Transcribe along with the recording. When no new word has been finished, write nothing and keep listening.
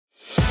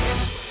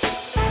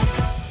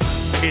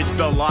It's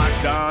the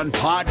Locked On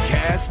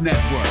Podcast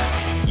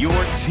Network, your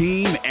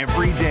team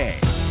every day.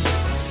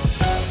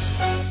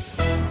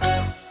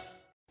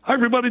 Hi,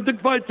 everybody.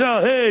 Dick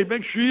Vitale. Hey,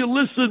 make sure you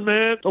listen,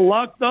 man, to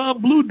Locked On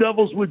Blue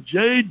Devils with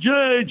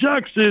J.J.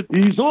 Jackson.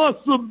 He's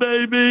awesome,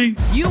 baby.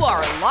 You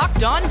are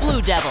Locked On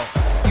Blue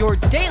Devils, your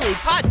daily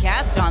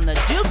podcast on the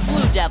Duke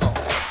Blue Devils,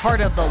 part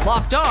of the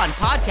Locked On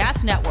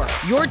Podcast Network,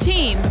 your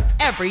team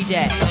every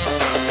day.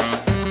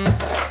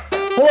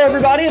 Hello,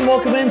 everybody, and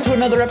welcome into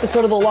another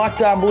episode of the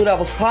Locked On Blue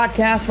Devils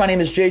podcast. My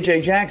name is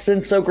J.J.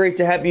 Jackson. So great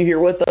to have you here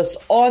with us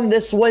on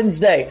this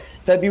Wednesday,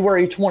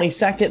 February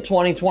 22nd,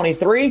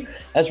 2023,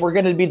 as we're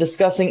going to be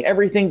discussing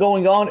everything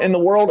going on in the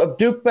world of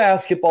Duke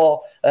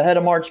basketball ahead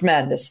of March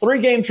Madness.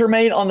 3 games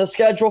remain on the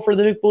schedule for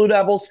the Duke Blue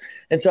Devils,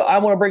 and so I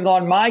want to bring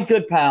on my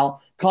good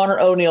pal, Connor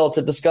O'Neill,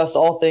 to discuss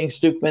all things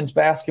Duke men's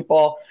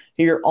basketball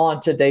here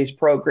on today's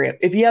program.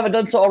 If you haven't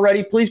done so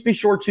already, please be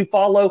sure to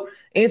follow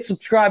and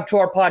subscribe to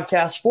our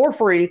podcast for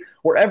free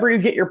wherever you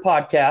get your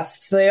podcasts.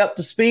 Stay up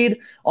to speed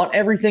on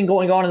everything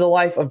going on in the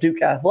life of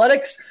Duke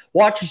athletics.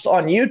 Watch us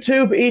on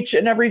YouTube each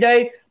and every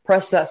day.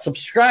 Press that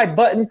subscribe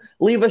button.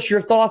 Leave us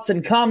your thoughts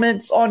and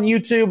comments on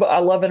YouTube. I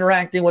love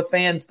interacting with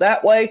fans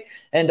that way.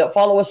 And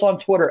follow us on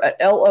Twitter at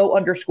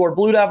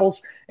LO_Blue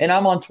Devils. And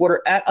I'm on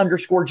Twitter at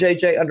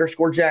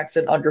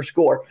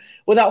 _JJ_Jackson_.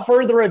 Without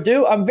further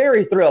ado, I'm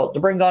very thrilled to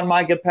bring on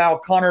my good pal,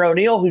 Connor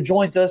O'Neill, who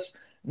joins us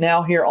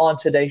now here on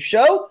today's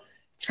show.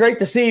 It's great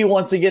to see you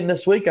once again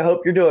this week. I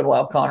hope you're doing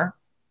well, Connor.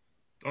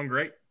 Doing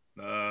great.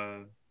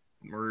 There's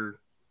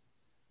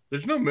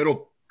no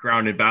middle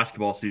ground in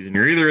basketball season.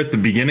 You're either at the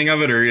beginning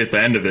of it or you're at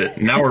the end of it.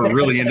 And now we're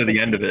really into the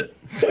end of it.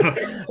 So.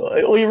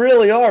 We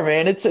really are,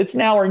 man. It's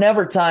now or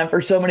never time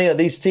for so many of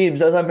these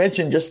teams. As I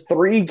mentioned, just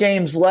 3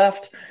 games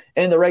left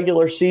in the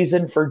regular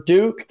season for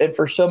Duke and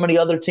for so many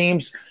other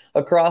teams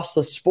across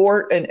the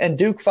sport. And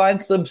Duke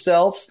finds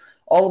themselves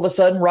all of a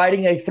sudden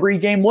riding a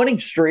 3-game winning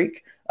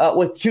streak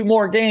with 2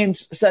 more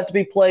games set to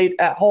be played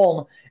at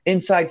home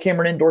inside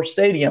Cameron Indoor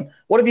Stadium.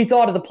 What have you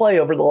thought of the play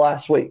over the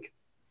last week?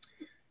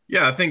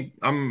 Yeah, I think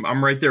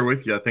I'm right there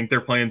with you. I think they're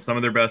playing some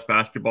of their best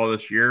basketball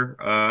this year.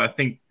 I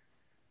think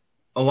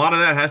a lot of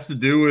that has to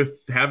do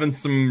with having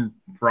some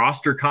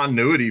roster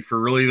continuity for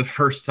really the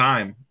first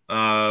time.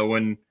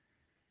 When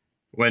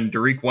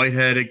Dariq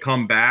Whitehead had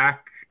come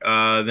back,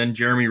 then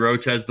Jeremy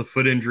Roach has the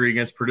foot injury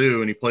against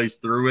Purdue, and he plays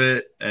through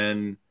it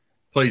and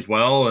plays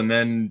well, and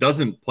then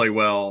doesn't play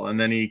well, and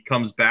then he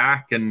comes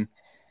back, and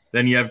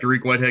then you have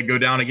Dariq Whitehead go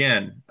down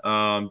again.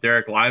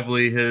 Derek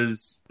Lively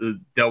has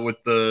dealt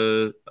with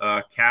the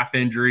calf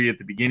injury at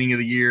the beginning of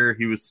the year.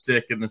 He was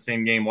sick in the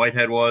same game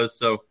Whitehead was.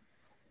 So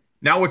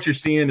now what you're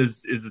seeing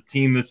is a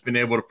team that's been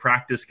able to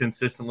practice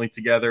consistently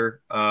together.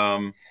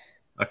 I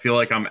feel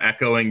like I'm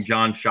echoing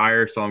John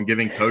Shire, so I'm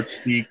giving coach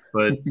speak.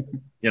 But,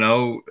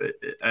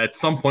 at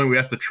some point we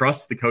have to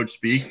trust the coach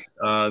speak.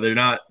 They're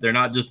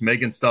not just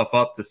making stuff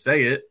up to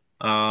say it.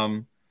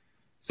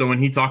 So when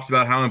he talks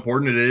about how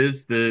important it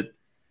is that,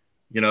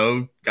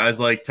 guys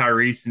like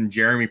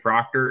Tyrese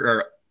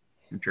Proctor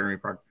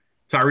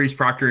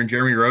and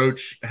Jeremy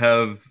Roach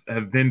have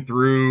been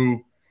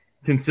through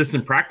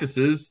consistent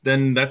practices,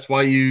 then that's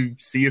why you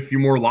see a few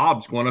more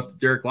lobs going up to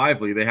Derek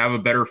Lively. They have a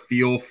better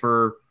feel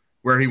for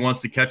where he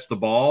wants to catch the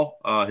ball.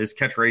 His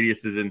catch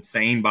radius is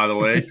insane, by the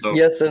way. So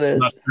yes, it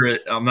is.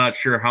 I'm not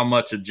sure how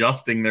much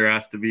adjusting there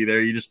has to be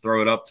there. You just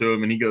throw it up to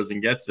him and he goes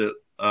and gets it.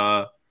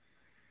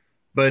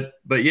 But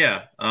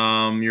yeah,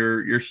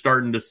 you're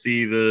starting to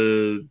see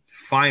the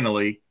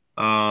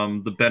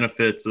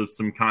benefits of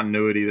some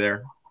continuity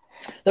there.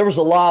 There was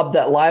a lob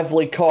that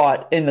Lively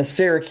caught in the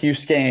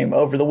Syracuse game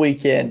over the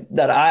weekend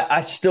that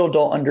I still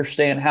don't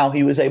understand how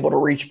he was able to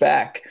reach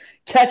back,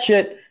 catch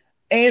it,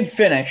 and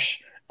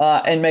finish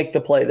and make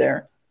the play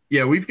there.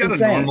 Yeah, we've got to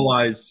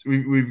normalize.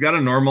 We've got to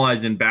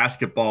normalize in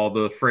basketball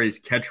the phrase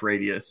 "catch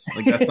radius."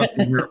 Like that's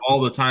something you hear all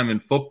the time in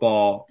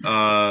football.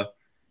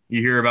 You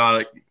hear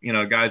about it,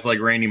 guys like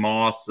Randy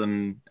Moss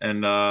and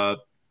you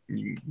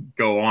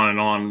go on and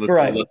on with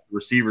the list of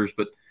receivers.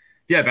 But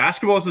yeah,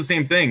 basketball is the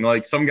same thing.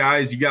 Like some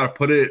guys, you got to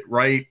put it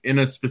right in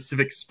a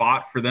specific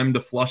spot for them to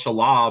flush a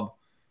lob.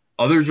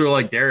 Others are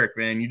like Derek,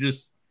 man. You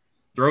just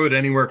throw it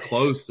anywhere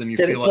close and you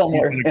feel like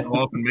you're going to go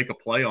up and make a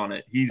play on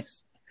it.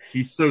 He's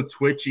so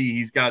twitchy.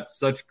 He's got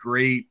such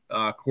great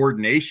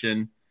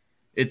coordination.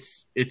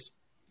 It's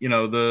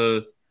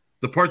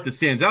the part that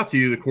stands out to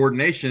you, the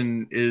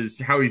coordination, is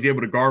how he's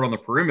able to guard on the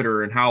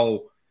perimeter and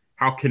how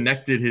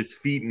connected his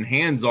feet and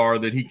hands are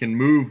that he can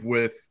move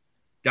with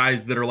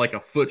guys that are like a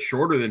foot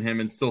shorter than him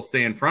and still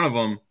stay in front of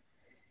him.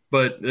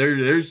 But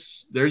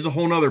there's a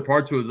whole nother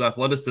part to his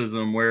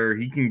athleticism where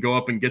he can go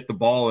up and get the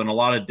ball in a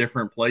lot of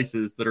different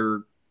places that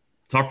are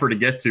tougher to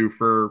get to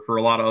for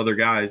a lot of other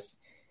guys.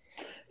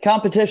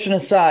 Competition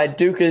aside,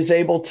 Duke is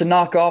able to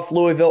knock off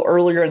Louisville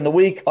earlier in the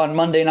week on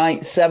Monday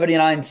night,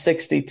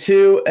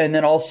 79-62, and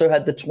then also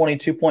had the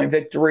 22-point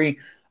victory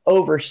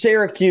over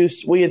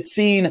Syracuse. We had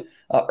seen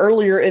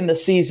earlier in the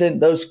season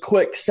those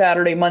quick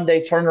Saturday,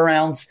 Monday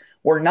turnarounds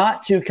were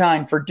not too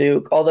kind for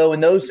Duke, although in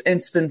those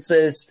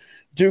instances,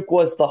 Duke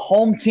was the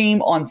home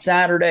team on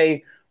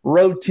Saturday,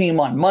 road team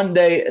on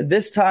Monday.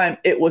 This time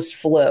it was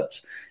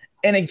flipped.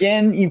 And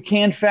again, you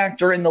can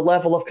factor in the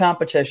level of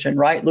competition,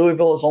 right?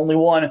 Louisville has only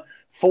won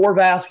 4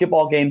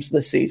 basketball games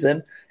this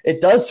season.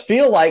 It does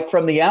feel like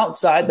from the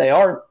outside they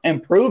are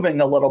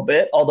improving a little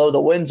bit, although the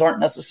wins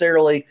aren't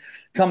necessarily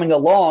coming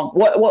along.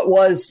 What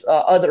was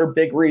other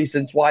big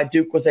reasons why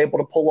Duke was able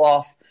to pull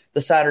off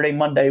the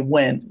Saturday-Monday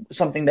win,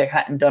 something they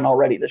hadn't done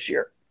already this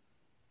year?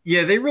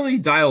 Yeah, they really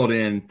dialed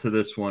in to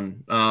this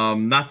one.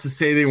 Not to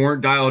say they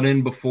weren't dialed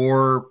in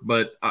before,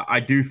 but I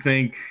do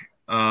think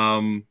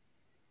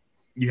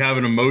you have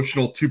an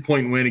emotional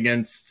 2-point win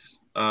against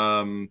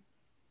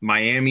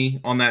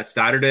Miami on that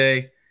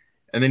Saturday,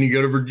 and then you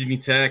go to Virginia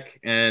Tech,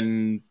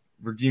 and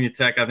Virginia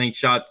Tech, I think,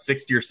 shot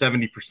 60 or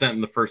 70%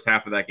 in the first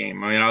half of that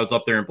game. I mean, I was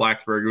up there in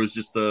Blacksburg. It was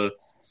just an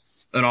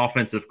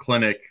offensive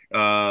clinic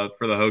for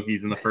the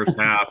Hokies in the first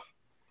half.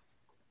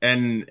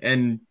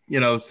 And you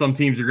know, some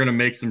teams are going to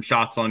make some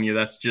shots on you.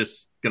 That's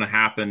just going to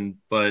happen,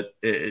 but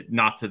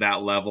not to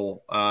that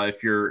level.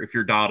 If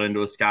you're dialed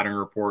into a scouting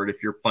report,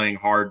 if you're playing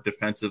hard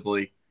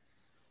defensively,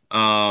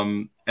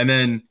 and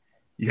then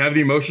you have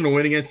the emotional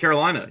win against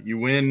Carolina. You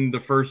win the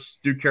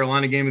first Duke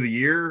Carolina game of the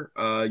year.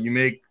 You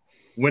make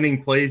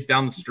winning plays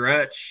down the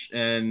stretch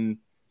and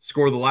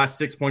score the last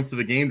 6 points of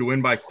the game to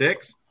win by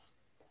 6.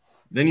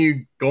 Then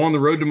you go on the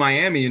road to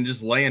Miami and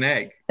just lay an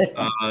egg.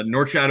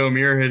 Norchad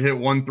Omier had hit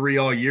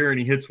 1-3 all year, and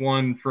he hits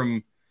one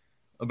from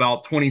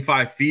about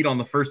 25 feet on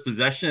the first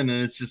possession,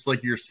 and it's just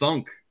like you're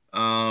sunk.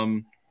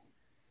 I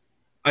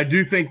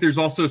do think there's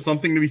also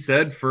something to be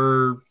said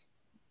for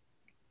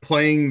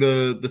playing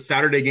the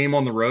Saturday game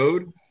on the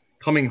road,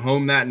 coming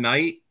home that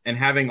night, and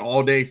having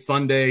all day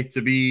Sunday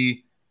to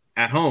be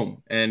at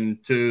home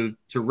and to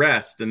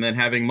rest, and then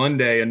having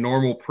Monday a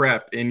normal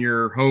prep in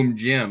your home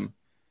gym,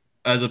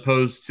 as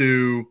opposed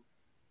to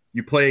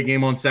you play a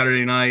game on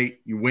Saturday night,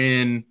 you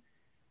win,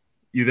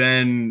 you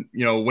then,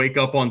 you know, wake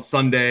up on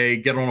Sunday,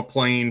 get on a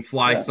plane,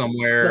 fly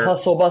somewhere. The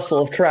hustle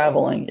bustle of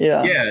traveling.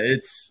 Yeah. Yeah.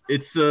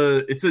 It's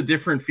a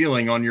different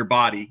feeling on your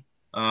body.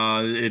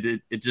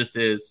 It just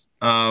is.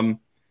 I'm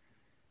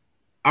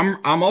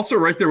also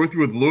right there with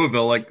you with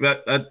Louisville. Like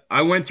that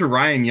I went to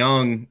Ryan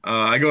Young.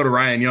 I go to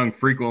Ryan Young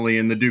frequently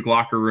in the Duke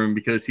locker room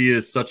because he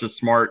is such a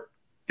smart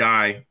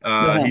guy.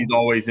 He's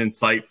always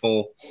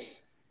insightful.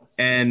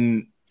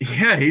 And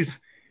yeah, he's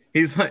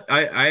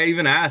I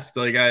even asked,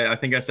 like, I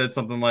think I said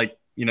something like,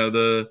 you know,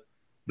 the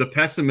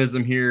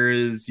pessimism here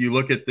is you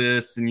look at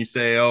this and you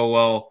say, oh,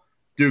 well,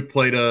 Duke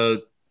played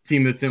a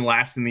team that's in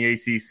last in the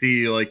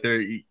ACC. Like,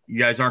 you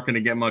guys aren't going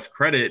to get much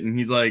credit. And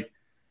he's like,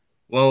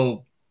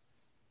 well,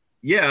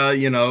 yeah,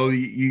 you know,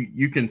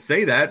 you can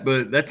say that,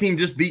 but that team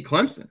just beat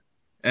Clemson.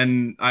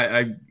 And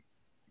I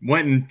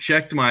went and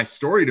checked my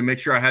story to make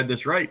sure I had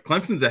this right.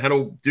 Clemson's ahead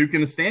of Duke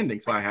in the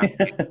standings by half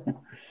a game.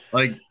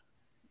 Like,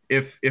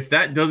 if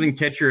that doesn't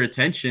catch your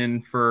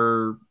attention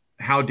for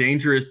how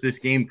dangerous this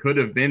game could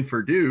have been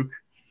for Duke,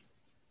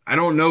 I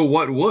don't know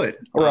what would.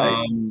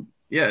 Right.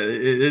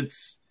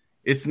 It's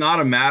not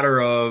a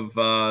matter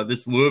of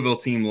this Louisville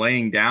team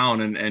laying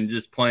down and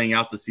just playing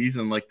out the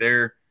season. Like,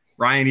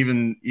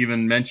 Ryan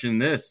even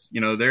mentioned this, you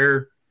know,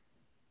 they're,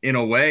 in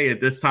a way, at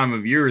this time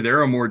of year,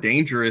 they're a more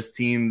dangerous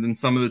team than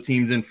some of the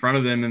teams in front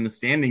of them in the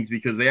standings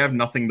because they have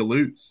nothing to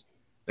lose.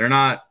 They're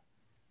not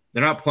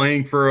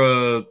playing for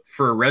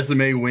a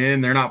resume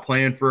win. They're not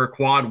playing for a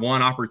quad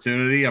one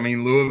opportunity. I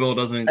mean, Louisville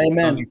doesn't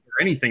care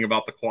anything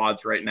about the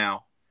quads right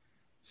now.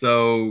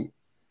 So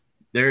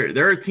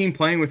they're a team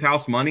playing with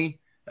house money.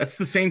 That's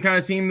the same kind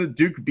of team that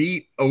Duke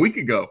beat a week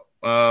ago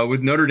with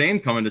Notre Dame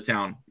coming to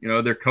town. You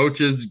know, their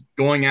coaches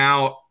going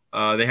out.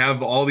 They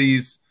have all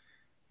these,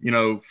 you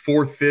know,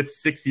 4th, 5th,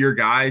 6th year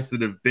guys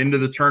that have been to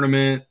the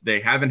tournament. They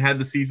haven't had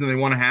the season they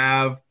want to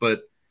have,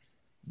 but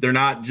they're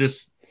not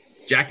just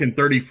jacking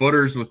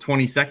 30-footers with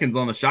 20 seconds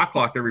on the shot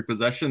clock every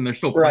possession. They're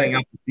still playing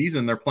out the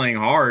season. They're playing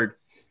hard.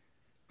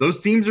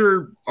 Those teams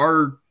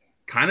are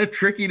kind of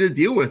tricky to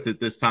deal with at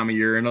this time of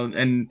year.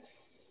 And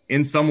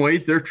in some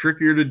ways they're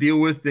trickier to deal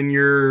with than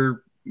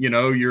your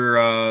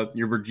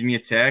Virginia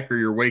Tech or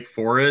your Wake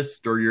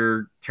Forest or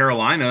your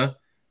Carolina,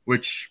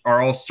 which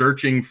are all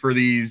searching for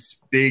these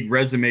big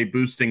resume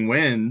boosting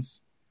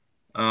wins.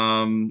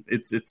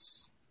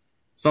 It's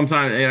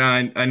sometimes,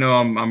 and I know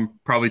I'm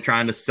probably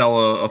trying to sell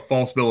a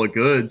false bill of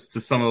goods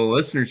to some of the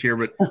listeners here,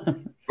 but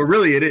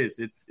really it is.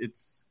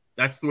 It's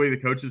that's the way the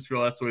coaches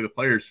feel. That's the way the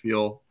players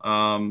feel.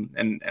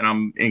 And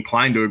I'm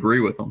inclined to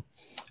agree with them.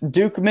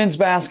 Duke men's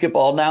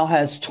basketball now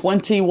has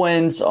 20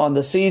 wins on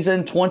the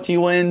season, 20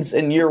 wins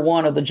in year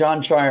one of the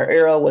Jon Scheyer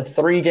era with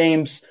 3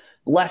 games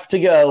left to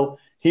go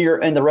here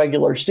in the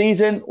regular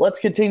season. Let's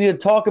continue to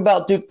talk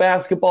about Duke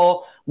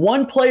basketball.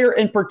 One player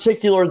in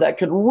particular that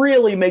could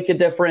really make a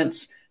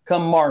difference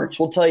come March.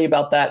 We'll tell you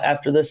about that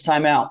after this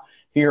timeout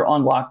here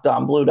on Locked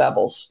On Blue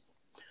Devils.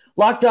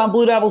 Locked On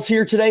Blue Devils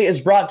here today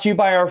is brought to you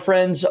by our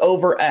friends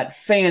over at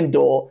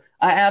FanDuel.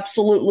 I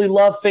absolutely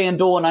love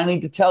FanDuel, and I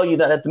need to tell you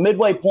that at the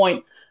midway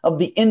point of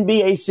the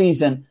NBA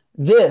season,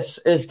 this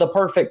is the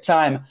perfect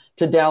time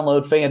to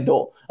download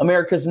FanDuel,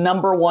 America's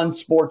 #1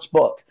 sports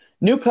book.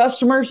 New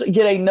customers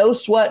get a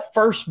no-sweat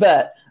first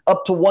bet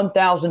up to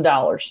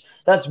 $1,000.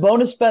 That's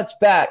bonus bets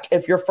back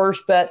if your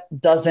first bet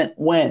doesn't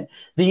win.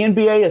 The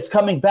NBA is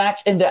coming back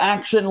into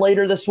action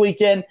later this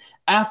weekend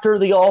after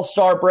the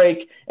All-Star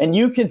break, and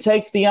you can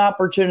take the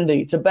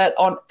opportunity to bet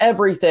on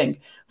everything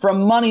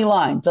from money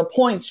line to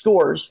point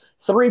scores,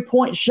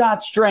 three-point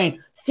shot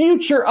strain,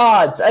 future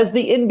odds as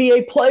the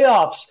NBA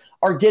playoffs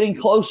are getting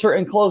closer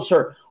and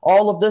closer.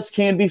 All of this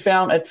can be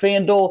found at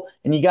FanDuel,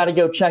 and you got to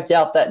go check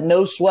out that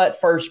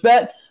no-sweat first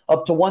bet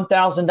up to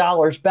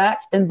 $1,000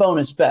 back in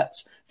bonus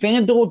bets.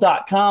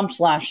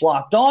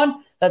 FanDuel.com/lockedon.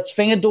 That's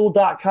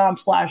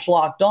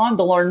FanDuel.com/lockedon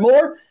to learn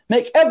more.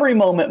 Make every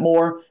moment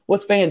more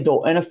with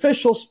FanDuel, an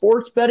official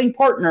sports betting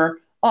partner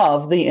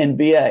of the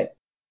NBA.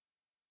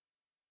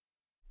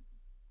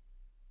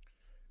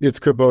 It's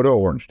Kubota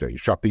Orange Day.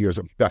 Shop the year's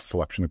best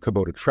selection of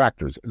Kubota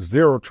tractors,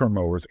 zero-turn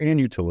mowers, and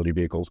utility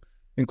vehicles,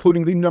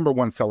 including the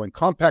 #1 selling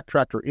compact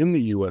tractor in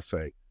the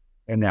USA.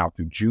 And now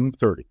through June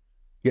 30,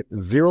 get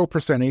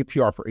 0%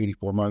 APR for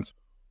 84 months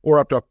or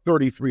up to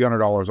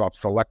 $3,300 off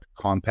select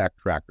compact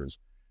tractors.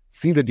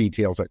 See the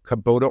details at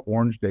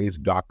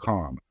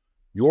KubotaOrangeDays.com.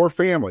 Your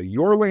family,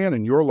 your land,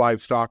 and your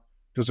livestock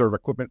deserve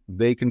equipment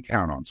they can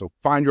count on. So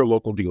find your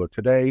local dealer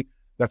today.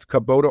 That's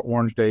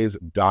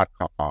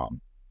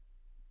KubotaOrangeDays.com.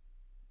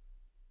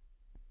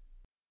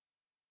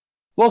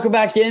 Welcome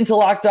back into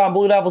Locked On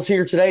Blue Devils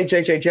here today.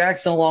 JJ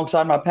Jackson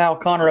alongside my pal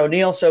Connor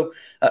O'Neill. So,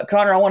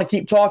 Connor, I want to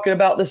keep talking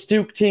about this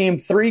Duke team.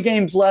 3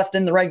 games left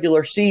in the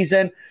regular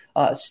season.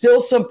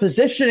 Still some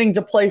positioning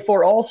to play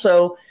for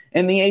also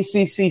in the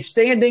ACC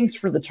standings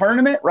for the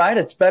tournament, right?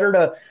 It's better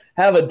to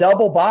have a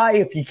double bye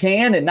if you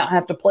can and not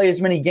have to play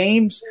as many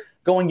games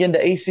going into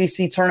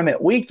ACC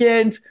tournament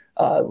weekend.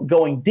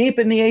 Going deep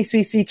in the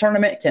ACC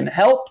tournament can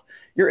help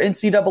your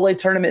NCAA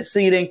tournament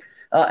seeding.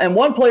 And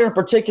one player in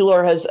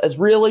particular has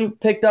really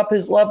picked up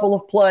his level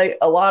of play.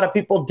 A lot of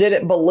people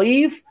didn't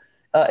believe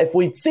if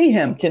we'd see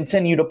him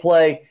continue to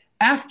play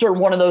after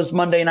one of those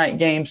Monday night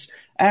games,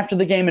 after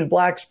the game in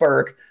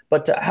Blacksburg.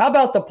 But how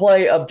about the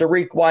play of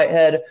Dariq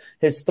Whitehead,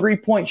 his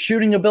three-point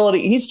shooting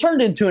ability? He's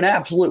turned into an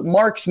absolute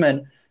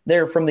marksman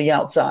there from the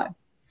outside.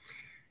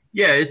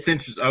 Yeah, it's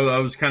interesting. I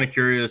was kind of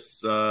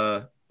curious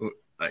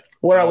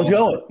where I was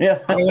going. Yeah,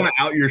 I don't want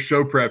to out your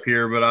show prep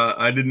here, but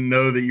I didn't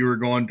know that you were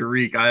going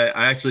Dariq. I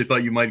actually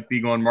thought you might be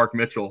going Mark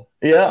Mitchell.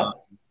 Yeah,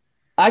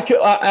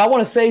 I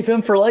want to save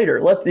him for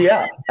later.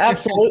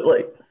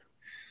 Absolutely.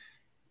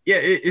 Yeah,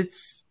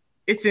 it's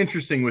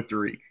interesting with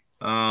Dariq.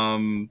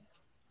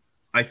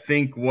 I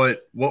think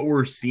what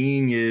we're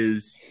seeing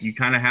is you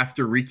kind of have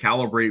to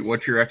recalibrate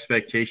what your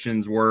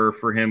expectations were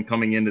for him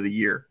coming into the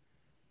year.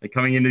 Like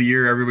coming into the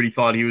year, everybody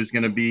thought he was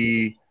going to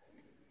be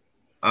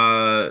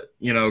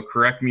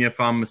correct me if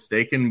I'm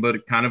mistaken,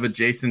 but kind of a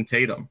Jason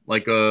Tatum,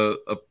 like a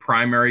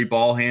primary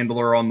ball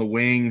handler on the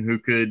wing who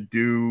could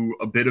do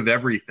a bit of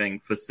everything,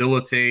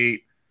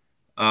 facilitate,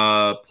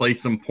 play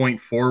some point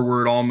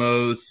forward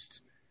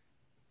almost,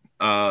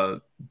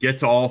 get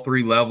to all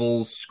 3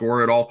 levels,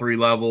 score at all 3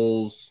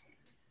 levels.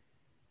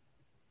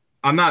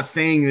 I'm not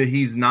saying that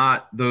he's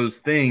not those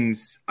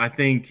things. I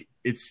think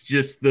it's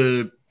just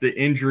the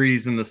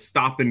injuries and the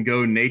stop and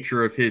go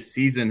nature of his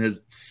season has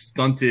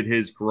stunted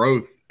his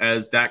growth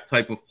as that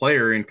type of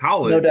player in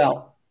college. No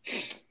doubt.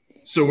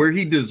 So where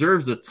he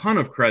deserves a ton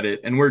of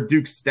credit and where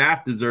Duke's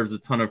staff deserves a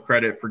ton of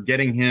credit for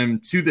getting him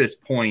to this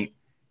point,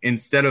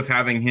 instead of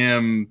having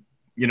him,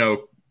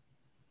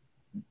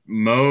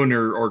 moan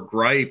or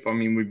gripe. I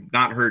mean, we've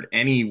not heard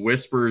any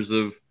whispers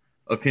of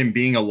him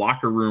being a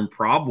locker room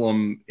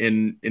problem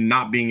in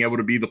not being able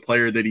to be the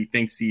player that he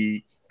thinks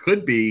he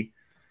could be.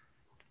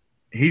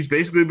 He's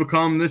basically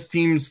become this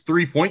team's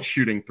 3-point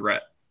shooting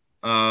threat.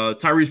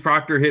 Tyrese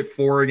Proctor hit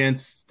 4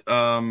 against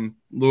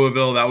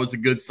Louisville. That was a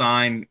good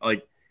sign.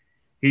 Like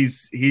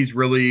he's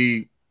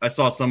really, I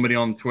saw somebody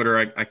on Twitter,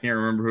 I can't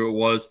remember who it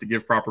was to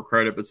give proper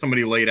credit, but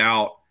somebody laid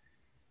out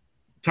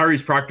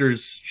Tyrese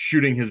Proctor's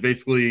shooting has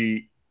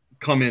basically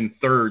come in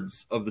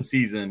thirds of the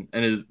season.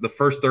 And the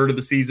first third of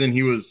the season,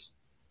 he was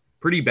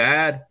pretty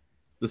bad.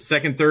 The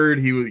second third,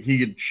 he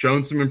had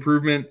shown some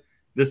improvement.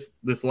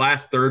 This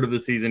last third of the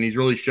season, he's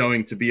really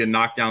showing to be a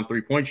knockdown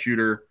 3-point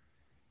shooter.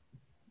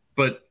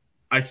 But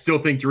I still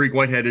think Dariq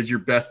Whitehead is your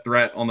best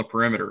threat on the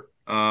perimeter.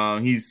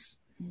 He's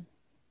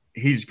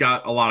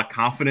got a lot of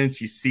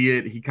confidence. You see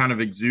it. He kind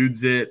of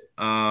exudes it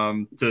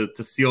to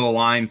steal a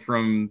line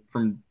from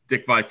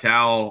Dick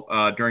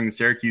Vitale during the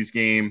Syracuse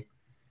game.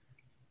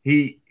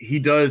 He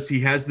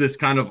has this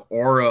kind of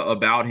aura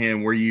about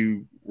him where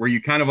you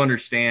kind of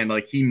understand,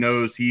 like, he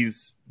knows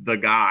he's the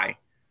guy.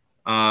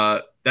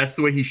 That's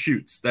the way he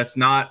shoots. That's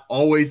not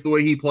always the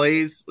way he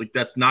plays. Like,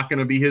 that's not going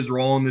to be his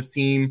role on this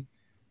team.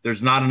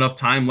 There's not enough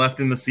time left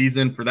in the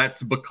season for that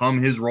to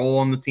become his role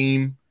on the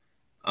team.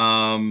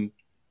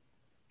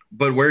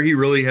 But where he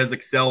really has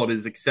excelled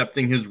is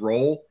accepting his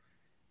role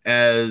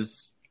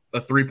as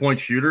a 3-point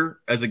shooter,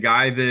 as a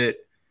guy that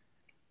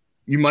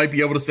you might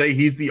be able to say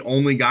he's the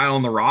only guy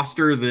on the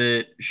roster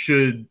that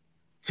should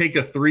take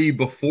a three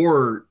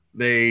before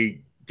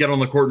they get on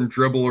the court and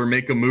dribble or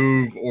make a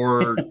move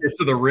or get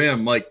to the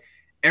rim. Like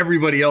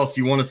everybody else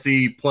you want to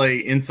see play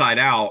inside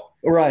out.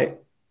 Right.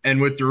 And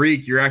with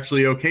Derek, you're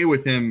actually okay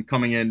with him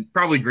coming in,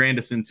 probably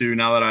Grandison too,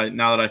 now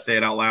that I say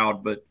it out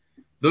loud. But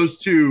those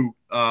two,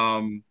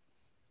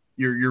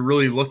 you're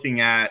really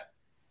looking at,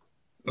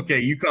 okay,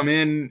 you come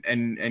in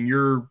and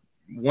you're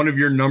one of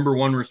your number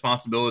one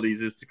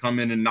responsibilities is to come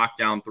in and knock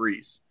down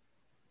threes.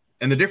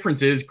 And the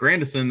difference is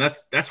Grandison,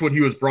 that's what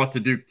he was brought to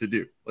Duke to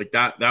do. Like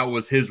that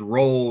was his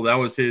role. That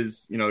was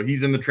his,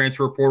 he's in the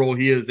transfer portal.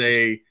 He is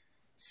a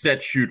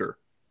set shooter.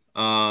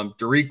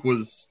 Derek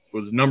was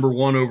number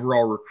one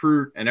overall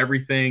recruit and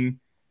everything.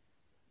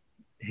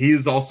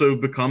 He's also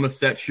become a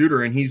set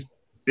shooter, and he's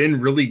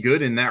been really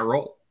good in that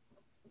role.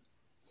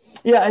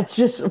 Yeah, it's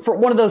just for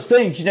one of those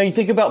things, you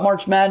think about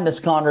March Madness,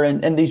 Connor,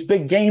 and these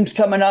big games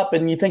coming up,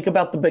 and you think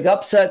about the big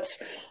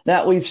upsets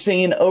that we've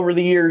seen over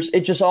the years.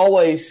 It just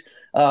always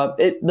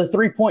the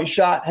three-point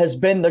shot has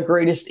been the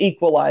greatest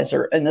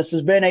equalizer, and this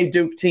has been a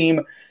Duke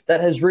team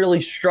that has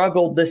really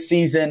struggled this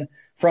season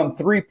from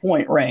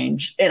three-point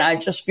range. And I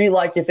just feel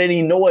like if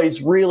any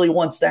noise really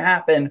wants to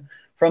happen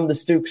from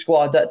the Duke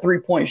squad, that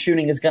three-point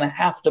shooting is going to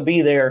have to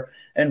be there,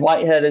 and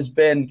Whitehead has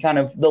been kind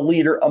of the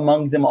leader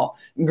among them all.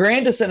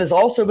 Grandison has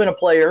also been a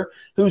player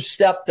who's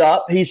stepped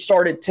up. He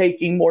started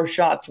taking more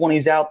shots when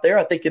he's out there.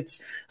 I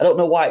don't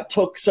know why it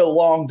took so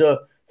long to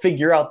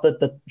figure out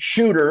that the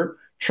shooter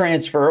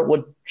transfer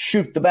would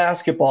shoot the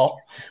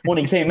basketball when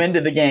he came into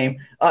the game.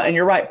 And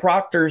you're right,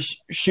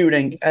 Proctor's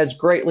shooting has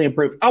greatly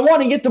improved. I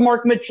want to get to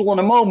Mark Mitchell in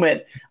a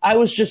moment. I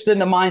was just in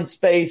the mind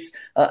space.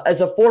 As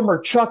a former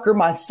chucker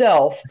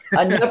myself,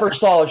 I never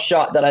saw a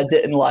shot that I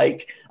didn't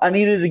like. I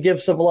needed to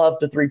give some love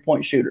to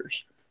three-point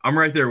shooters. I'm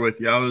right there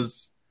with you.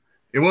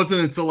 It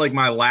wasn't until like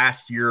my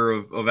last year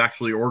of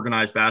actually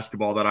organized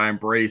basketball that I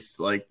embraced,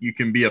 like, you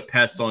can be a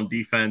pest on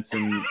defense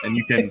and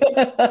you can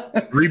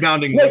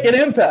rebounding. Make an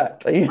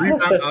impact.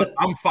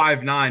 I'm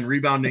 5'9".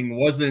 Rebounding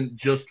wasn't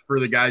just for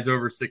the guys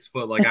over 6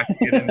 foot. Like, I can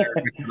get in there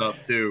and mix it up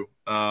too.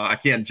 I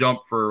can't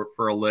jump for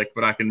a lick,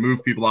 but I can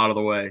move people out of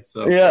the way.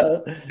 So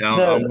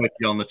I'm with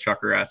you on the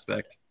chucker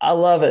aspect. I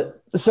love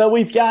it. So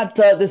we've got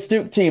this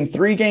Duke team,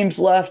 3 games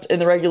left in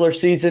the regular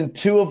season.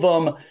 2 of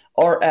them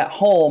are at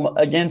home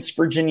against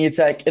Virginia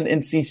Tech and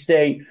NC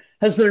State.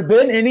 Has there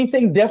been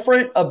anything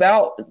different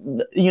about,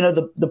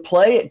 the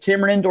play at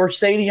Cameron Indoor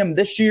Stadium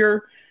this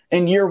year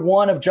in year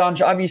one of John?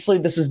 Obviously,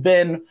 this has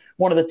been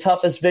one of the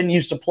toughest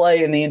venues to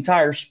play in the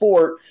entire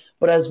sport.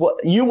 But as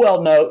what you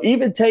well know,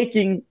 even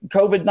taking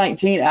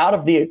COVID-19 out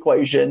of the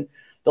equation,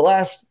 the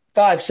last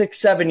 5, 6,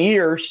 7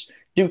 years,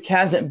 Duke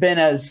hasn't been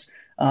as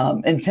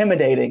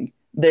intimidating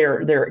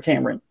there at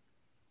Cameron.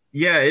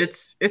 Yeah,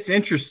 it's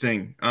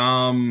interesting.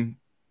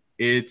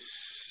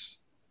 It's,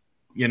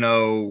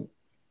 I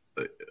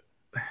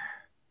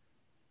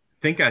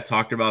think I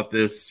talked about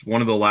this one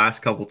of the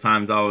last couple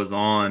times I was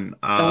on.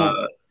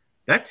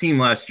 That team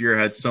last year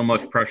had so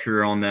much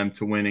pressure on them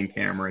to win in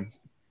Cameron.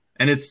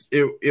 And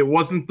it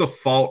wasn't the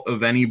fault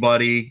of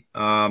anybody.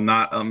 I'm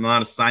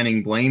not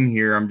assigning blame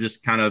here. I'm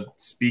just kind of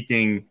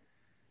speaking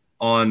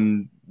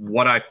on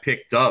what I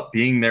picked up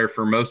being there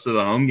for most of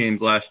the home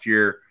games last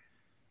year.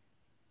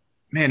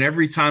 Man,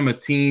 every time a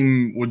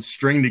team would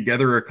string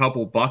together a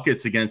couple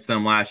buckets against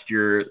them last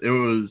year,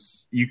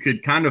 you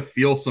could kind of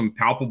feel some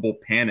palpable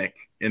panic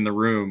in the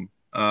room.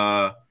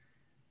 I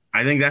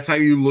think that's how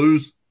you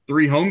lose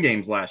 3 home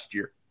games last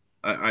year.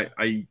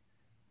 The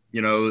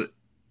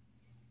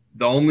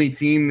only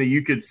team that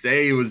you could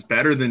say was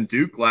better than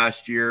Duke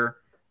last year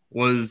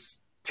was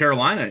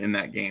Carolina in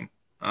that game.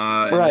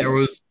 Right.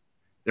 And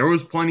there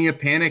was plenty of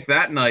panic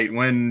that night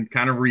when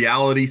kind of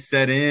reality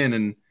set in,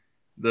 and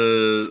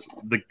the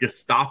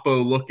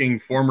Gestapo-looking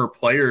former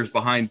players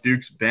behind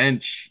Duke's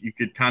bench, you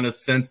could kind of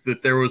sense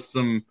that there was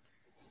some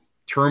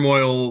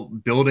turmoil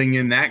building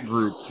in that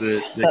group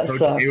that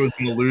Coach K was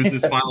going to lose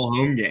his final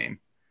home game.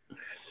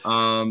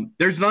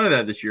 There's none of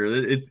that this year.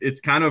 It's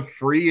kind of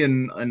free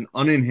and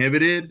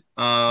uninhibited.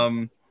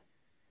 A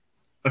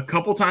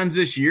couple times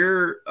this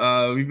year,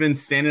 we've been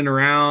standing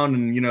around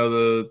and,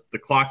 the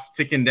clock's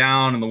ticking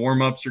down and the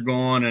warm-ups are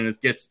going, and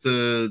it gets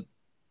to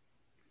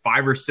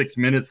 5 or 6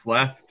 minutes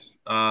left.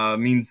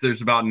 Means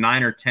there's about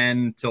 9 or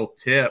 10 till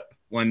tip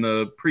when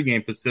the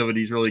pregame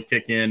facilities really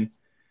kick in.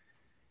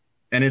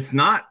 And it's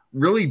not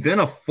really been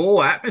a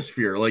full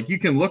atmosphere. Like, you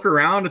can look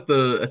around at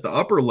the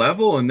upper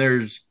level and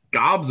there's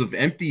gobs of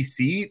empty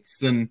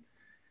seats, and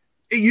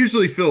it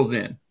usually fills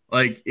in.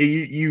 Like,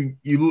 you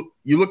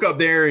look up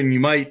there and you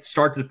might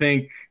start to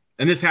think,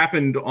 and this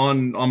happened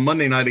on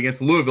Monday night against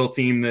the Louisville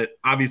team, that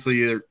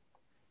obviously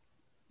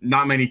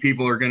not many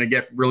people are going to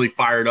get really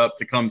fired up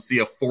to come see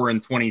a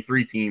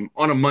 4-23 team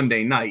on a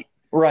Monday night.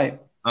 Right.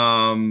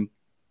 But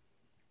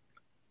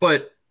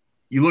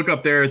you look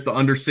up there at the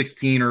under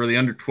 16 or the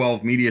under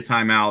 12 media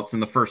timeouts in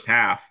the first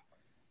half,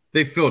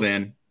 they filled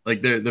in.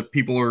 Like, the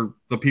people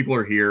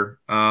are here.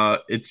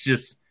 It's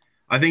just,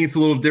 I think it's a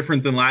little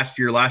different than last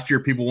year. Last year,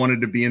 people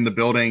wanted to be in the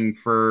building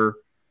for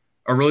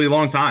a really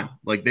long time.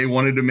 Like, they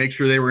wanted to make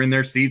sure they were in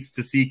their seats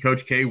to see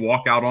Coach K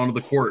walk out onto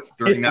the court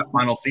during that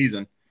final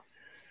season.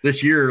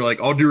 This year,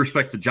 like, all due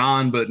respect to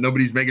John, but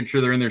nobody's making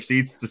sure they're in their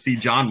seats to see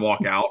John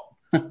walk out.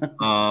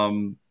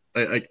 I'm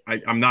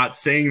not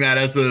saying that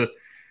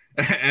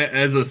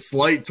as a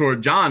slight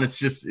toward John.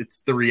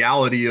 It's the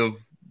reality of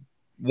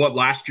what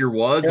last year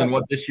was and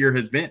what this year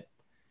has been.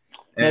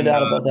 No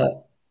doubt about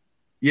that.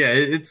 Yeah,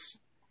 it's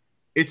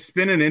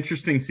been an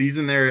interesting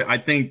season there. I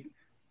think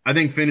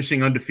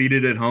finishing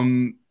undefeated at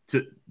home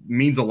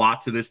means a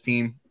lot to this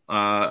team.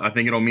 I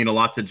think it'll mean a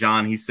lot to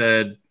John. He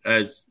said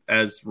as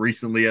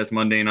recently as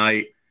Monday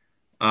night,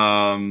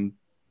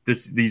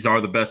 these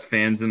are the best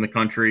fans in the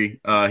country.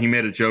 He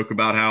made a joke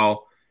about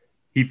how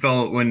he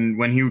felt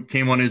when he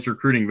came on his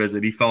recruiting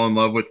visit, he fell in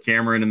love with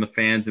Cameron and the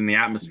fans and the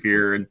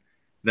atmosphere, and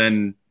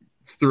then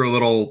threw a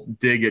little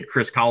dig at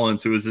Chris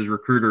Collins, who was his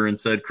recruiter, and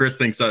said Chris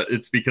thinks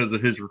it's because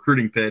of his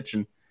recruiting pitch,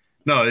 and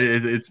no,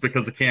 it's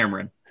because of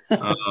Cameron.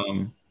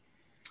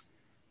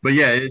 But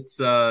yeah, it's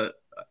the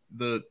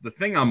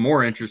thing I'm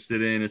more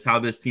interested in is how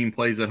this team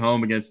plays at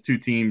home against two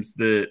teams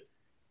that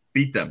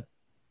beat them.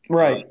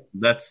 Right.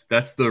 That's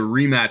the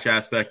rematch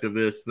aspect of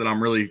this that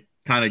I'm really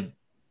kind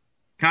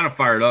of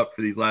fired up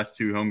for these last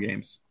two home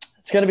games.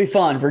 It's going to be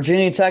fun.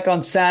 Virginia Tech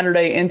on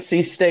Saturday,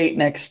 NC State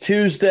next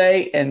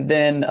Tuesday, and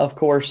then, of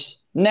course,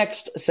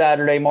 next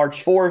Saturday,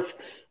 March 4th,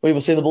 we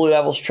will see the Blue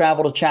Devils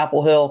travel to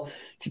Chapel Hill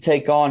to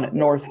take on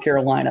North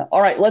Carolina.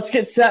 All right, let's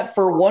get set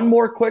for one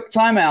more quick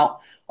timeout.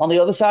 On the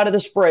other side of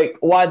this break,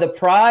 why the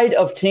pride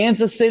of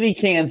Kansas City,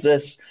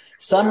 Kansas,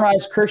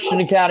 Sunrise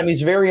Christian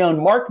Academy's very own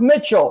Mark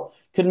Mitchell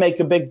could make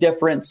a big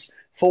difference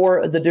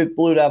for the Duke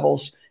Blue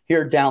Devils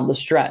here down the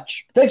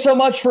stretch. Thanks so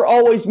much for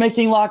always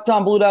making Locked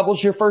On Blue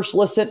Devils your first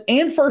listen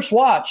and first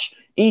watch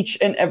each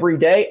and every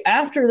day.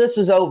 After this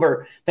is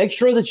over, make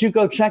sure that you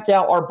go check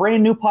out our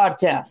brand new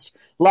podcast,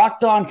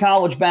 Locked On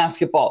College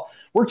Basketball.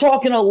 We're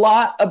talking a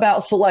lot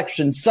about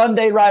selection.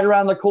 Sunday right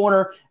around the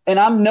corner, and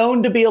I'm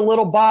known to be a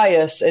little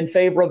biased in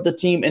favor of the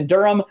team in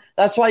Durham.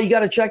 That's why you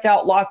got to check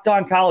out Locked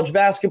On College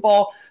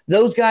Basketball.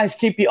 Those guys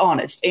keep you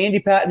honest. Andy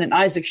Patton and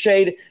Isaac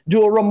Shade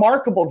do a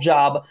remarkable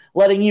job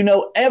letting you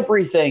know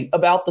everything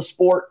about the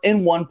sport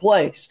in one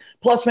place.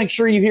 Plus, make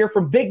sure you hear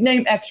from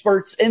big-name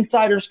experts,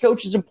 insiders,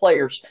 coaches, and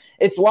players.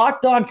 It's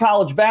Locked On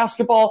College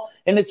Basketball,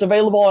 and it's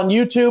available on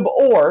YouTube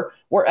or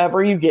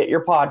wherever you get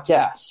your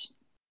podcasts.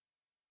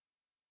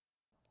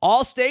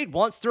 Allstate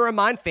wants to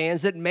remind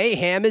fans that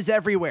mayhem is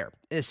everywhere,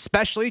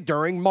 especially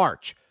during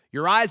March.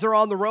 Your eyes are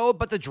on the road,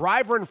 but the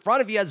driver in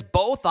front of you has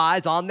both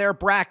eyes on their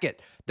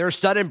bracket. Their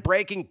sudden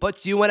braking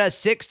puts you in a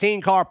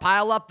 16-car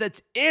pileup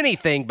that's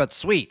anything but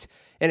sweet.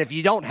 And if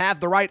you don't have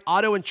the right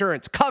auto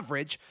insurance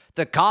coverage,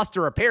 the cost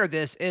to repair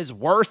this is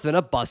worse than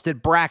a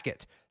busted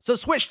bracket. So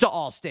switch to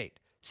Allstate,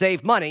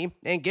 save money,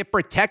 and get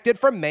protected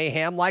from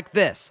mayhem like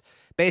this.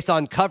 Based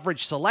on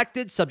coverage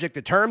selected, subject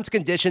to terms,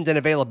 conditions, and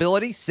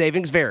availability,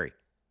 savings vary.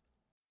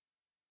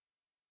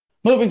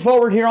 Moving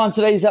forward here on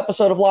today's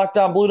episode of Locked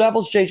On Blue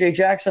Devils, JJ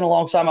Jackson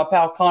alongside my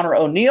pal Connor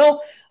O'Neill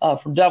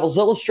from Devils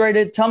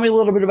Illustrated. Tell me a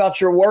little bit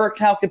about your work.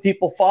 How can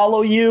people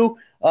follow you?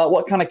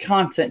 What kind of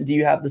content do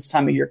you have this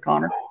time of year,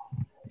 Connor?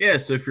 Yeah,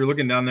 so if you're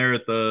looking down there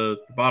at the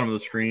bottom of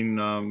the screen,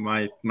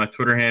 my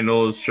Twitter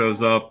handle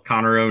shows up,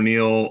 Connor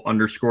O'Neill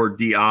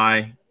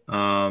 _DI.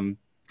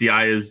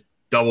 DI is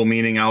double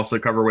meaning. I also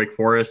cover Wake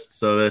Forest,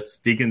 so that's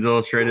Deacons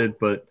Illustrated.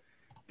 But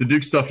the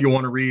Duke stuff you'll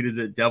want to read is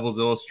at Devils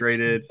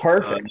Illustrated.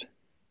 Perfect.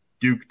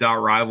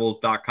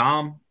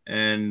 Duke.rivals.com,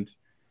 and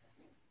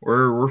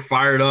we're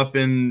fired up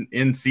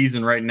in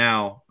season right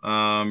now,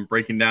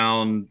 breaking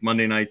down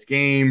Monday night's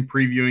game,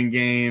 previewing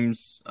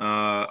games.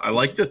 I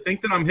like to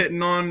think that I'm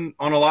hitting on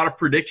a lot of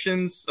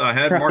predictions. I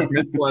had Mark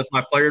Mitchell as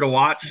my player to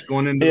watch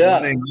going into the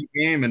Monday night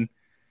game, and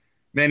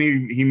man,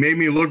 he made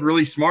me look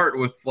really smart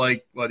with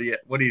like what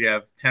do you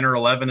have 10 or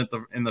 11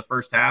 in the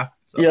first half.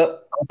 So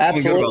yep,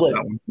 absolutely.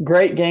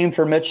 Great game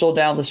for Mitchell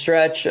down the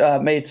stretch.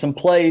 Made some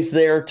plays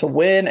there to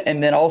win,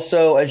 and then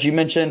also, as you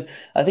mentioned,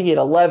 I think he had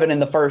 11 in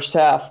the first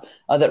half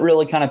that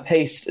really kind of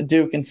paced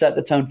Duke and set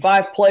the tone.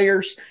 5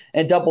 players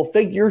in double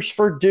figures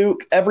for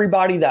Duke.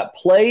 Everybody that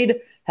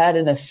played had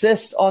an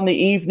assist on the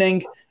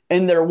evening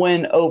in their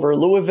win over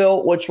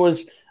Louisville, which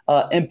was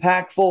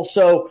impactful.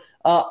 So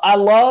I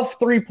love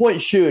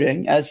three-point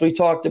shooting, as we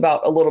talked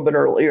about a little bit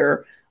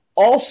earlier.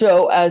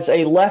 Also, as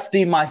a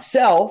lefty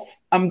myself,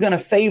 I'm going to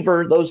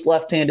favor those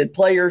left-handed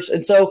players.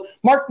 And so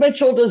Mark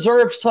Mitchell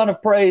deserves a ton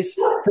of praise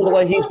for the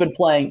way he's been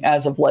playing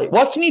as of late.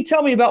 What can you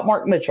tell me about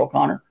Mark Mitchell,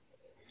 Connor?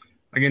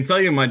 I can tell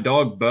you my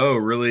dog Bo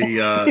really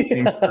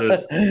seems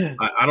to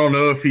I don't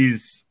know if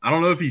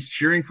he's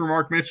cheering for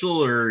Mark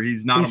Mitchell or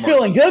he's not. He's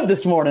feeling good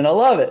this morning. I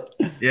love it.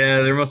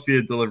 Yeah, there must be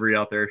a delivery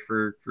out there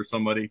for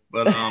somebody.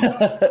 But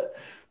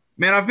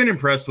man, I've been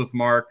impressed with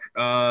Mark.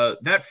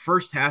 That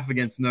first half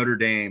against Notre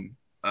Dame,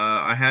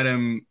 I had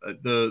him.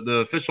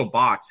 The official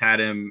box had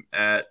him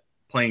at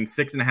playing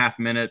 6.5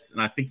 minutes,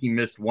 and I think he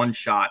missed one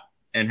shot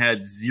and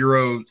had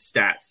 0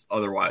 stats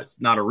otherwise.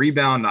 Not a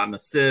rebound, not an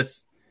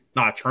assist,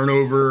 not a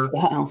turnover.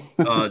 Wow.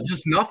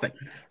 Just nothing.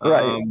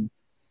 Right.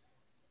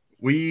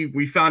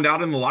 we found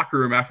out in the locker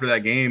room after that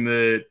game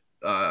that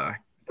I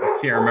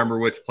can't remember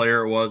which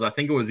player it was. I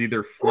think it was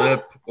either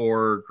Flip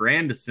or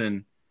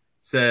Grandison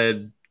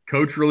said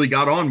coach really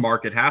got on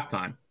Mark at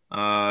halftime.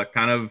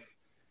 Kind of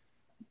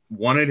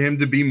wanted him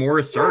to be more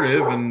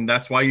assertive, and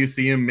that's why you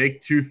see him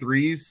make 2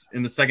 threes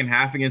in the second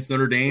half against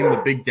Notre Dame,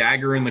 the big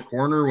dagger in the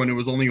corner when it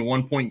was only a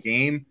 1-point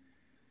game.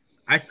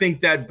 I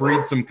think that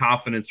breeds some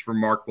confidence for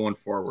Mark going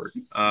forward.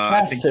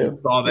 I think you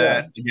saw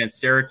that against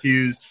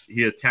Syracuse.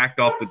 He attacked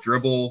off the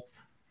dribble.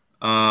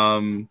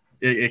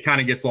 It kind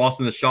of gets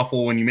lost in the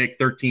shuffle when you make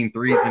 13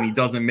 threes and he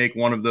doesn't make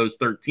one of those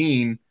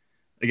 13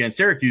 against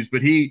Syracuse.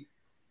 But the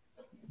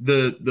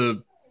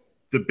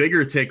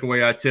bigger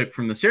takeaway I took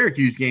from the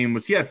Syracuse game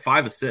was he had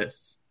 5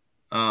 assists.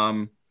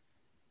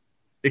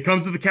 It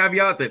comes with the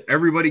caveat that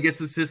everybody gets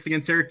assists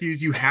against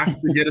Syracuse. You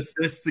have to get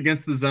assists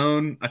against the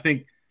zone. I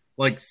think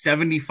like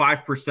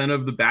 75%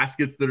 of the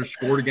baskets that are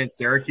scored against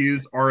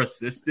Syracuse are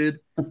assisted.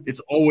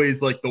 It's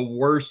always like the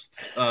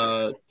worst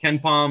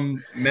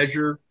KenPom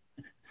measure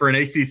for an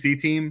ACC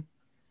team.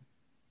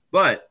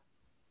 But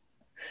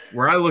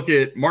where I look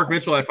at Mark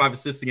Mitchell had 5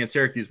 assists against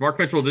Syracuse. Mark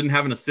Mitchell didn't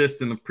have an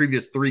assist in the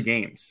previous 3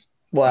 games.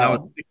 Wow. That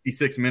was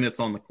 66 minutes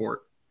on the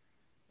court.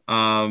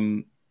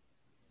 And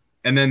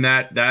then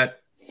that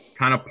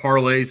kind of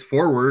parlays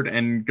forward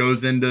and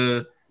goes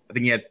into, I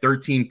think he had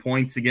 13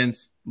 points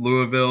against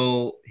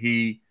Louisville.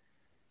 He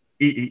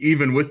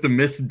even with the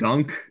missed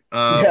dunk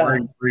where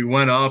he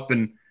went up,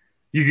 and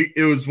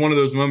it was one of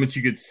those moments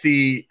you could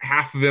see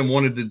half of him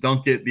wanted to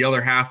dunk it, the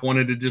other half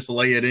wanted to just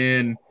lay it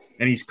in,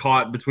 and he's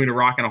caught between a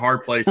rock and a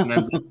hard place and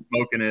ends up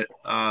smoking it.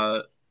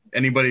 I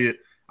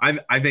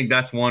think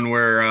that's one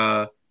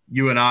where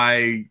you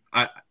and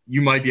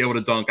you might be able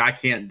to dunk. I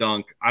can't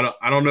dunk. I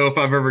don't know if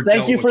I've ever.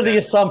 Thank you for the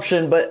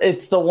assumption, but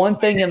it's the one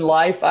thing in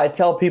life I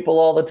tell people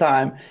all the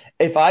time.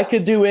 If I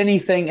could do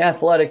anything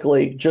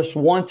athletically just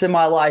once in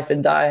my life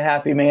and die a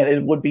happy man,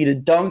 it would be to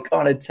dunk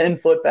on a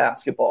 10-foot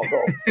basketball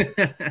goal.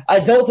 I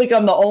don't think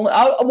I'm the only.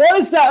 What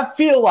does that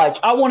feel like?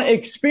 I want to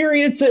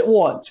experience it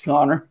once,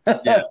 Connor.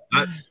 Yeah,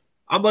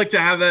 I'd like to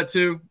have that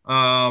too.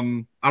 I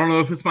don't know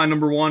if it's my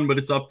number one, but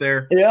it's up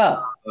there.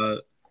 Yeah.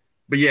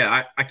 But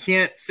yeah, I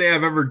can't say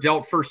I've ever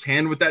dealt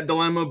firsthand with that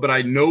dilemma, but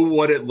I know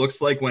what it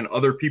looks like when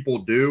other people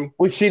do.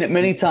 We've seen it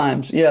many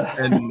times, yeah.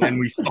 and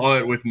we saw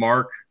it with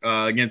Mark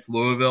against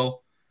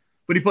Louisville.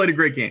 But he played a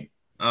great game.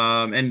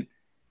 And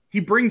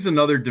he brings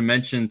another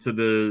dimension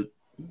to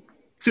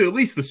at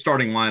least the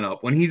starting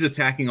lineup. When he's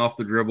attacking off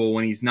the dribble,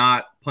 when he's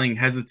not playing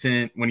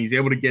hesitant, when he's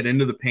able to get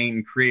into the paint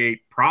and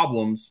create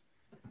problems.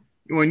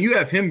 When you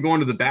have him going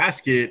to the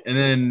basket and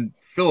then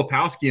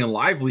Filipowski and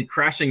Lively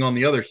crashing on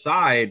the other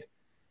side,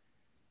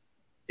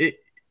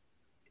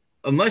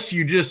 unless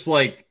you just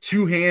like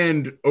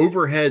 2-hand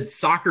overhead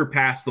soccer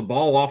pass the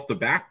ball off the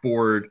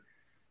backboard,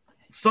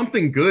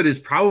 something good is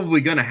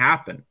probably going to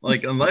happen.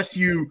 Like unless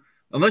you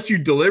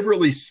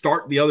deliberately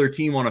start the other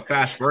team on a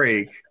fast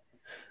break,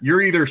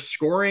 you're either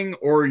scoring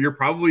or you're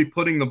probably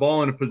putting the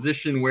ball in a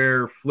position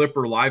where Flip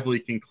or Lively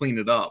can clean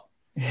it up.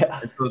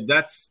 Yeah. And so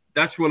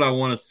that's what I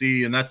want to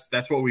see, and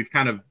that's what we've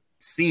kind of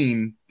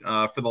seen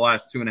for the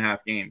last 2.5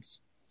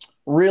 games.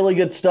 Really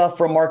good stuff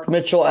from Mark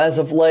Mitchell as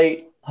of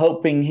late.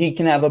 Hoping he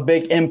can have a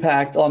big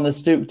impact on the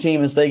Duke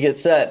team as they get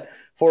set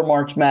for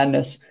March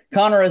Madness.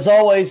 Connor, as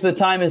always, the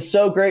time is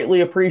so greatly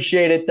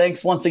appreciated.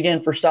 Thanks once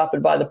again for stopping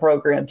by the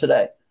program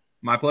today.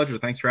 My pleasure.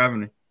 Thanks for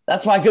having me.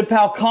 That's my good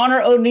pal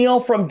Connor O'Neill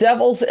from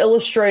Devils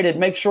Illustrated.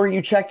 Make sure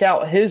you check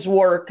out his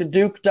work,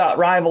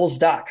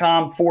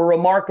 duke.rivals.com, for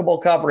remarkable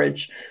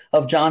coverage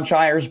of Jon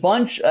Scheyer's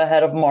bunch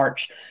ahead of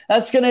March.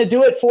 That's going to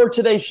do it for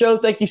today's show.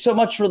 Thank you so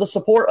much for the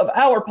support of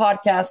our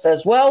podcast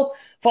as well.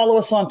 Follow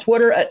us on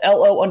Twitter at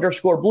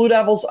LO_Blue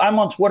Devils. I'm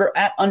on Twitter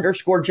at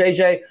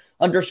 _JJ_Jackson_.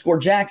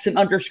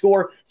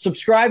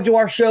 Subscribe to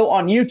our show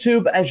on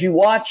YouTube as you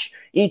watch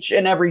each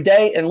and every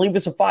day, and leave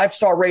us a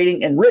 5-star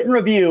rating and written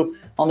review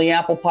on the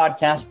Apple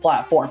Podcast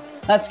platform.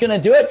 That's going to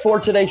do it for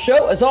today's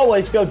show. As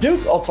always, go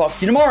Duke. I'll talk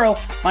to you tomorrow.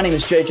 My name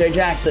is JJ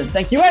Jackson.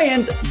 Thank you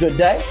and good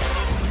day.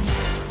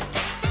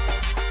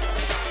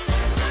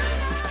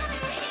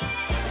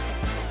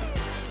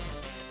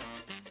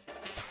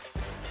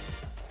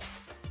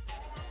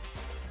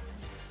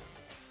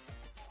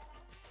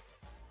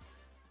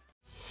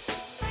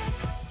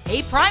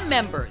 Hey, Prime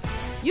members,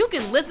 you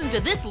can listen to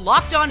this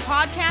Locked On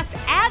podcast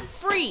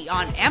ad-free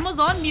on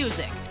Amazon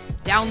Music.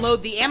 Download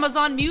the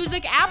Amazon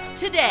Music app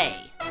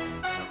today.